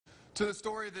To the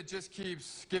story that just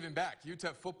keeps giving back.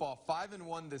 UTEP football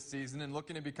 5-1 this season and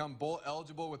looking to become bowl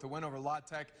eligible with a win over La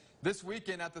Tech this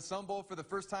weekend at the Sun Bowl for the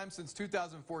first time since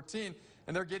 2014.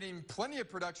 And they're getting plenty of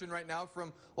production right now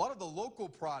from a lot of the local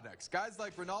products. Guys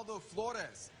like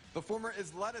Flores, the former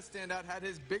Isleta standout, had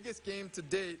his biggest game to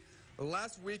date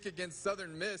last week against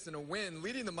Southern Miss in a win,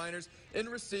 leading the Miners in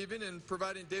receiving and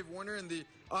providing Dave Warner and the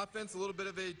offense a little bit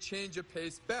of a change of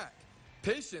pace back.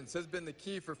 Patience has been the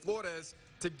key for Flores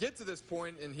to get to this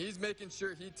point, and he's making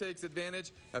sure he takes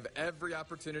advantage of every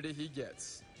opportunity he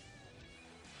gets.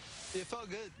 It felt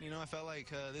good. I felt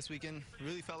like this weekend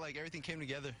really felt like everything came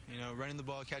together. Running the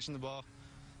ball, catching the ball,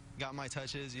 got my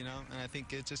touches, and I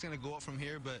think it's just going to go up from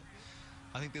here, but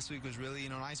I think this week was really,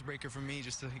 an icebreaker for me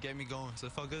just to get me going, so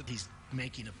it felt good. He's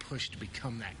making a push to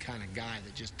become that kind of guy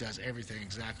that just does everything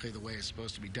exactly the way it's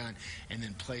supposed to be done and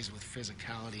then plays with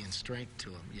physicality and strength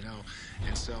to him,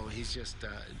 And so he's just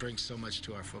brings so much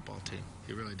to our football team.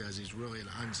 He really does. He's really an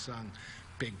unsung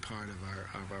big part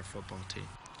of our football team.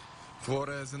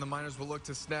 Flores and the Miners will look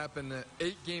to snap an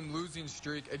 8-game losing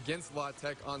streak against La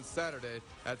Tech on Saturday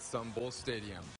at Sun Bowl Stadium.